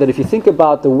say that if you think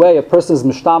about the way a person is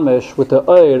mishtamish with the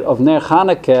oir of Ner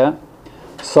Chanukah,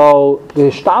 so the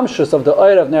shtamshus of the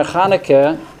oir of Ner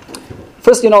Chanukah,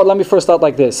 first, let me first start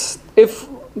like this. If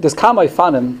there's Kamai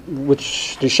Fanim,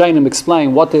 which Rishonim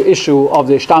explain what the issue of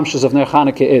the shtamshus of Ner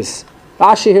Chanukah is.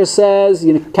 Rashi here says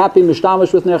you can't be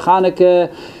mishtamish with Ner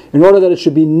Chanukah in order that it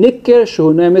should be nikker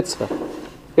shehu ner mitzvah.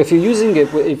 If you're using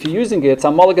it, it's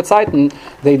Amalek Zeiten,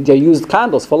 they used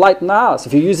candles for light in the house.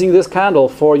 If you're using this candle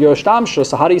for your shtamshus,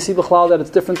 so how do you see b'chlal that it's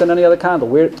different than any other candle?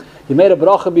 Where you made a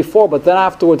bracha before, but then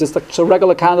afterwards it's like a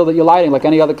regular candle that you're lighting, like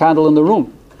any other candle in the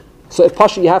room. So if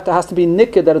Pasha, has to be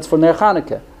nikkah that it's for Ner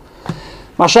Chanukah.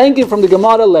 Mashenkin from the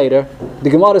Gemara later, the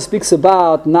Gemara speaks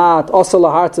about not asur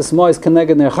lahartzis mois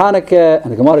keneged Ner Chanukah,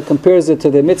 and the Gemara compares it to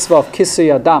the mitzvah of kisui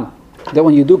adam. That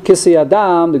when you do kisui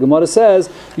adam, the Gemara says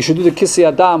you should do the kisui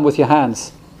adam with your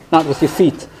hands, not with your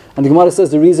feet. And the Gemara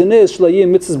says the reason is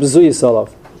shlayim mitzvahs bezuyis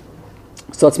olav.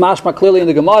 So it's mashma clearly in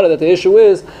the Gemara that the issue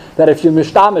is that if you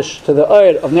mishtamish to the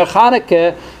oir of Ner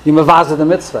Chanukah, you mevazeh the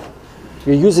mitzvah.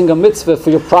 You're using a mitzvah for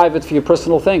your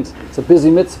personal things. It's a busy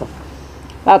mitzvah.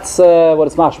 That's what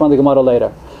it's mashma in the Gemara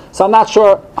later. So I'm not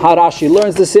sure how Rashi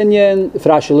learns this inyan, if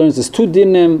Rashi learns this two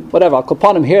dinim, whatever. I'll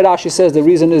upon him. Here Rashi says the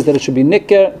reason is that it should be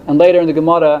nikker, and later in the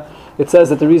Gemara it says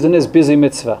that the reason is busy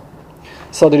mitzvah.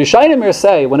 So the Rishonim here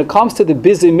say, when it comes to the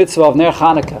busy mitzvah of Ner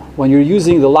Chanukah, when you're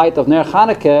using the light of Ner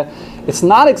Chanukah, it's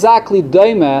not exactly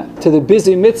doime to the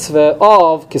busy mitzvah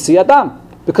of kisui adam.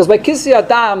 Because by kisui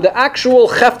adam, the actual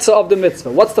cheftza of the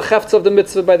mitzvah, what's the cheftza of the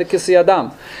mitzvah by the kisui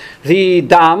adam? The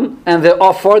dam and the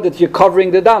offer that you're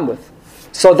covering the dam with.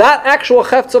 So that actual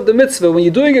cheftza of the mitzvah, when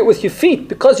you're doing it with your feet,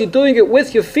 because you're doing it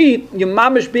with your feet, you're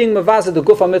mamish being mavazeh the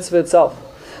gufa mitzvah itself.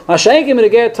 Mashenkim when you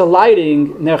get to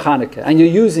lighting Ner Chanukah, and you're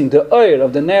using the oil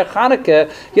of the Ner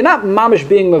Chanukah, you're not mamish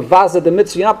being mevazah the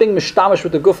mitzvah, you're not being mishtamish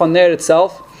with the guf on Ner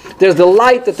itself. There's the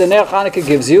light that the Ner Chanukah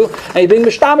gives you, and you're being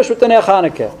mishtamish with the Ner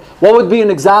Chanukah. What would be an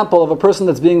example of a person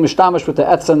that's being mishtamish with the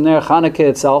etzem Ner Chanukah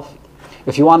itself?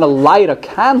 If you want to light a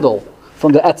candle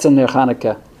from the etzem Ner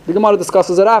Chanukah, the Gemara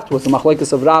discusses it afterwards. The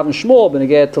machlokes of Rav and Shmuel when you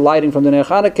get to lighting from the Ner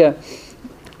Chanukah.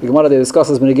 The Gemara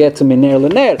discusses when you get to Miner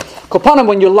L'Ner. Kopanim,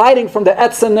 when you're lighting from the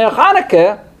etzem Ner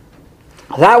Chanukah,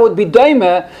 that would be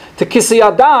doime to Kisi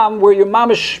Adam, where you're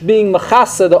mamish being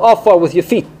mechasa the offer with your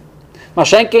feet.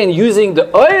 Mashenkin using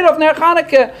the oil of Ner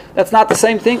Chanukah, that's not the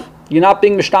same thing. You're not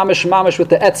being mishtamish mamish with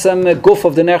the etzem guf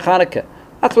of the Ner Chanukah.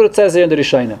 That's what it says here in the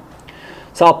Rishonim.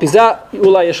 So al pizah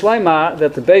ulay yishleima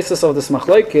that the basis of this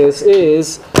machlokes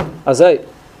is azay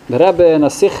the Rebbe in a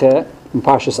siche in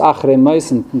Parshas Achrei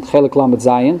Mos and Chelik Lamed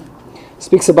Zayin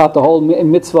speaks about the whole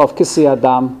mitzvah of Kisi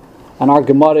Adam, and our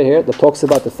Gemara here that talks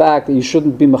about the fact that you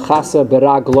shouldn't be mechasa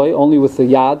beragloi, only with the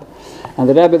yad. And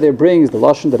the Rebbe there brings the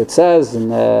lashon that it says in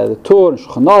the Tur,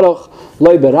 Shulchan Aruch,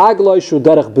 loy beragloi shu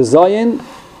derech bezayin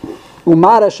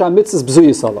umara shamitzvah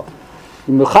bzuyis Allah.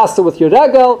 You mechasa with your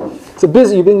regel, it's a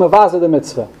busy, you're being mevazah the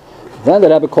mitzvah. Then the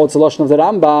Rebbe quotes the lashon of the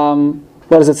Rambam.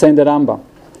 What does it say in the Rambam?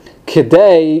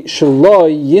 Kedei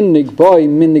shaloi yinnig boy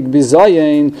minig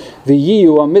bizayin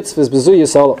v'yiyu ha-mitzvahs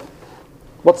b'zuyis olav.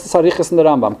 What's the sarichas in the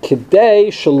Rambam? Kedei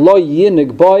shaloi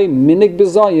yinnig boy minig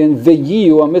bizayin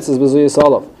v'yiyu ha-mitzvahs b'zuyis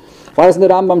olav. Why doesn't the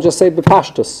Rambam just say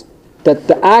b'pashtus? That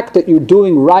the act that you're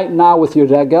doing right now with your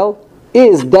regel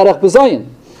is derech bizayin.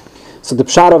 So the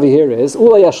pshat over here is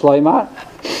ulay yashloimar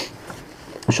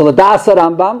shaladas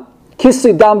Rambam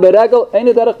kisi dam beregel ain't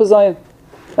a derech bizayin.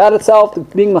 That itself,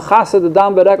 being mechasa the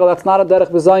dam beregel, that's not a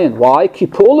derech b'zayin. Why? Ki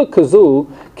pula kazu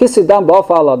kisi dam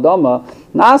ba'afa al adama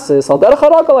nasis al derech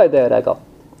haregel regel.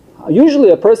 Usually,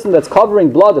 a person that's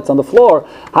covering blood that's on the floor,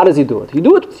 how does he do it? You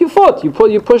do it with your foot. You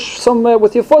push some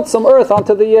with your foot some earth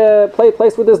onto the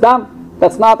place with this dam.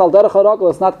 That's not al derech haregel.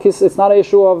 It's not kiss. It's not an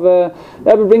issue of.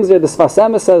 Every brings here. The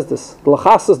Sfasema says this.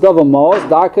 L'chasas dava mos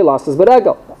darke lasses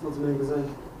beregel.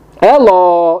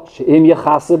 Elo she'im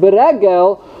yechasa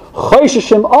beregel.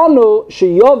 Choshishim anu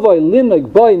sheyavoy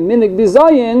linig boy minig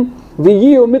bizayin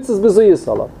v'yiu mitzvahs b'zuyis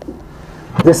olav.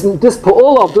 This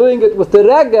pa'ul of doing it with the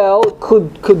regel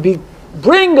could be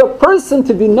bring a person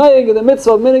to be knowing in the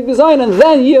mitzvah of minig bizayin and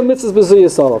then yiu mitzvahs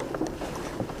b'zuyis olav.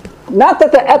 Not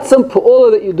that the etzem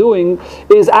pa'ula that you're doing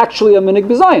is actually a minig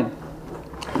bizayin,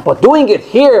 but doing it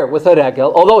here with a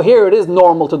regel, although here it is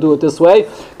normal to do it this way,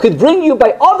 could bring you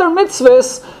by other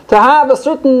mitzvahs to have a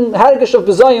certain hergish of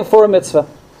bizayin for a mitzvah.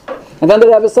 And then the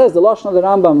Rebbe says, the lashon of the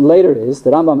Rambam later is,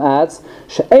 the Rambam adds,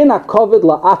 she'ena kovid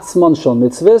la'atzman shel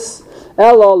mitzvahs,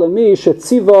 elo lemi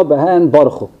she'tziva behen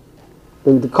baruchu.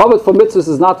 The kovid for mitzvahs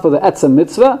is not for the etzem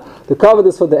mitzvah, the kovid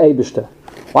is for the eibishter.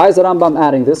 Why is the Rambam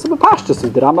adding this? The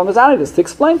Rambam is adding this to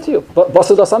explain to you. But what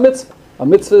is das a mitzvah? A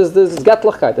mitzvah is this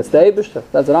getlichkeit, that's the eibishter.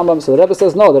 That's the Rambam. So the Rebbe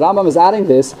says, no, the Rambam is adding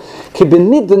this, ki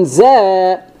benidden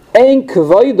zeh ein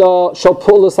kvoida shal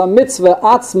pulus ha mitzvah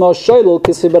atzma shoylul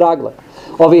kisvi beragle.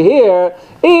 Over here,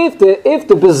 if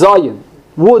the bezayin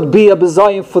would be a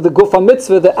bezayin for the gufa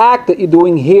mitzvah, the act that you're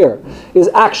doing here is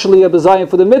actually a bezayin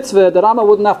for the mitzvah, the Rama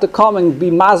wouldn't have to come and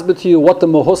be mazbeh to you what the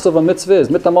mahus of a mitzvah is.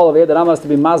 Mitamol over here, the Rama has to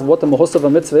be mazbeh what the mahus of a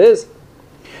mitzvah is.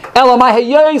 Elamai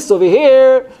hayos over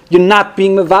here, you're not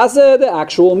being mevazeh the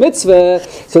actual mitzvah.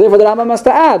 So therefore the Rambam has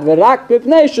to add, V'rak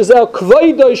b'pnei shezel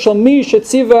kvoidoi shel mi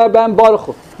shetzivah ben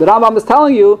baruchu. The Rambam is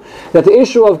telling you that the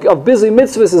issue of busy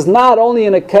mitzvahs is not only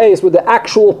in a case where the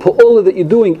actual pa'ula that you're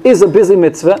doing is a busy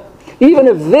mitzvah, even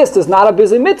if this is not a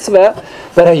busy mitzvah,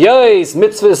 but hayos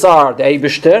mitzvahs are the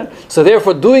eibishter. So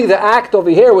therefore doing the act over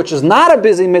here, which is not a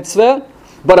busy mitzvah,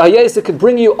 but hayos it could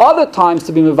bring you other times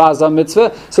to be mevazah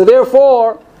mitzvah. So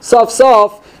therefore,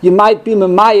 you might be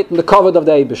memayit in the covet of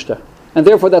the eibishter. And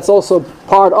therefore that's also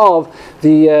part of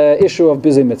the issue of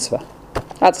busy mitzvah.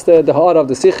 That's the heart of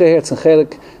the Sikha here. It's in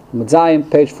Chelik Lamed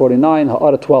Zayin, page 49,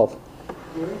 Ha'ara 12.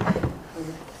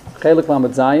 Chelik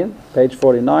Lamed Zayin, page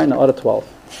 49, Ha'ara 12.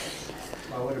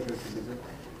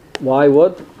 Why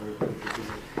would?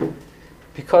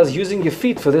 Because using your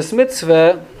feet for this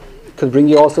mitzvah could bring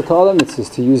you also to other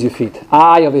mitzvahs, to use your feet.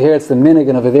 Over here it's the minig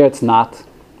and over there it's not.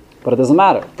 But it doesn't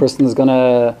matter. A person is going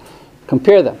to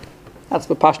compare them. That's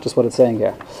the pashtus what it's saying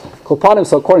here.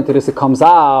 So according to this, it comes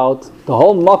out the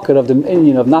whole mucker of the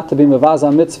Indian of not to be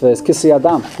mevazah mitzvah is kisi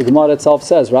adam. The Gemara itself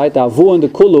says, right? The avu and the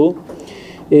kulu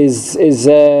is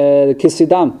the kisi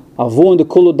dam. Avu and the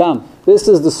kulu dam. This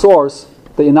is the source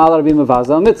that you're not allowed to be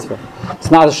mevazah mitzvah. So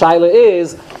now the shaila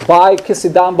is by kisi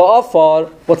dam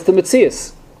ba'afar. What's the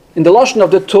mitzias? In the lashon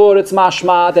of the Torah, it's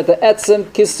mashma that the etzem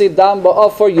kisi dam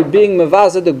ba'ofar, you're being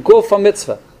mevazeh the guf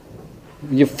mitzvah.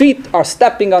 Your feet are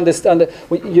stepping on this. The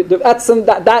etzem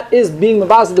that is being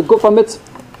mevazeh the guf mitzvah.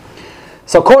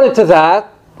 So according to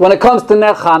that, when it comes to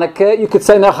Ner Chanukah, you could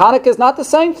say Ner Chanukah is not the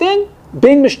same thing.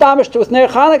 Being mishtamish with Ner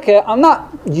Chanukah, I'm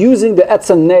not using the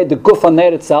etzem ner, the guf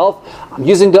ner itself. I'm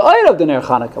using the oil of the Ner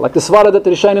Chanukah, like the svara that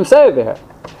the Rishonim say over here.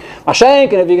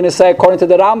 Mashenk, and if you're going to say according to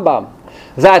the Rambam,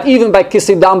 that even by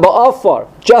kisidam ba'afar,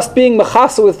 just being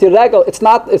mechasa with your regel, it's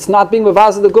not being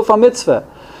mevazeh the guf mitzvah.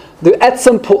 The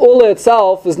etzem pu'ula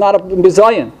itself is not a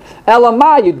bizayin.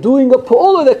 Elamah, you're doing a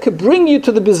pu'ula that could bring you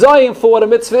to the bizayin for what a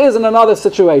mitzvah is in another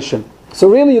situation. So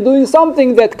really you're doing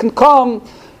something that can come,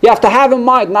 you have to have in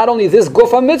mind, not only this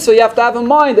guf mitzvah, you have to have in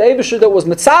mind the Eibusher that was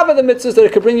mitzvah the mitzvahs that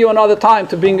it could bring you another time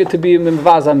to bring it to be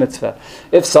mevazeh mitzvah.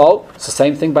 If so, it's the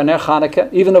same thing by Ner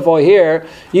Chanukah. Even over here,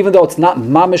 even though it's not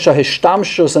mamish a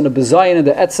hishtamshus and a bizayin and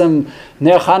the etzem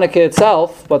Ner Chanukah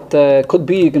itself, but could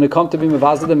be going to come to be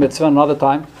mevazeh the mitzvah another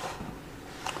time.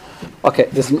 Okay,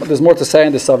 there's more to say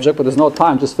on this subject, but there's no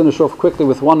time. Just finish off quickly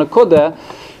with one nakudah.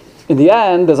 In the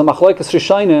end, there's a machlokes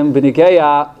rishonim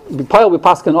b'nigeya b'payil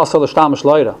b'paskin also l'shtamish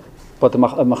loira. But the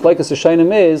machlokes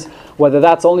rishonim is whether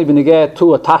that's only b'nigeya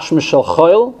to a tashmish shel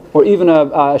choil or even a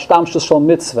shtamsh shel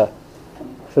mitzvah.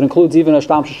 If it includes even a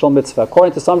shtamsh shel mitzvah.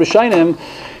 According to some rishonim,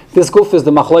 this guf is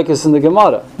the machlokes in the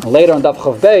Gemara. And later on Daf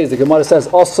Chav Beis, the Gemara says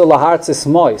also lahartzis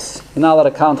mois. You're not allowed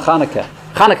to count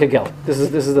Chanukah gel. This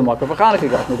is the marker for Chanukah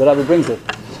gel. The Rebbe brings it.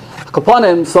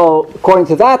 Kapanim. So according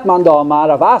to that, Manda Amar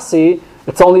Avasi,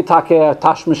 it's only take a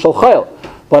tashmish shel chayil,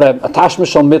 but a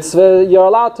tashmish shel mitzvah you're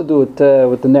allowed to do it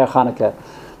with the Ner Chanukah.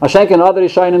 Mashenk and other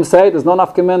Rishonim say there's no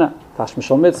nafkamina. Tashmish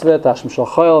shel mitzvah, tashmish shel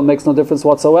chayil makes no difference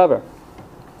whatsoever.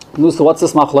 So what's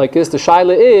this machlokes? The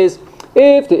shaila is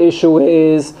if the issue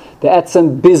is the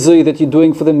etzem bizui that you're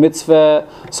doing for the mitzvah.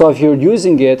 So if you're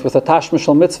using it with a tashmish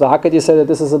shel mitzvah, how could you say that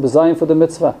this is a bizayin for the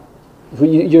mitzvah?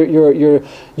 You're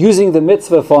using the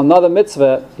mitzvah for another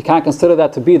mitzvah, you can't consider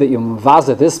that to be that you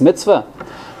mevazeh this mitzvah.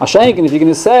 Mashenk, and if you're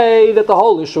going to say that the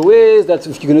whole issue is that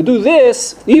if you're going to do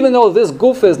this, even though this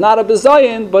guf is not a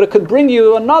bizayin, but it could bring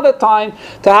you another time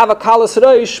to have a kalas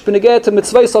reish b'negeh to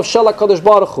mitzvahs of shel HaKadosh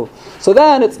Baruch Hu. So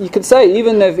then you could say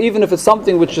even if it's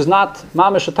something which is not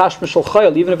mamish a tashmish shel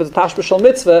chayil, even if it's a tashmish shel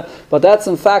mitzvah, but that's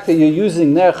in fact that you're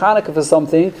using Ner Chanukah for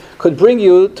something, could bring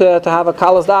you to have a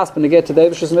kalas das b'negeh to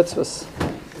David's mitzvahs.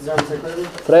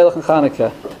 Freilich and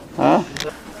Chanukah. Huh?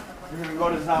 You're going to go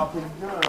to Zalpin.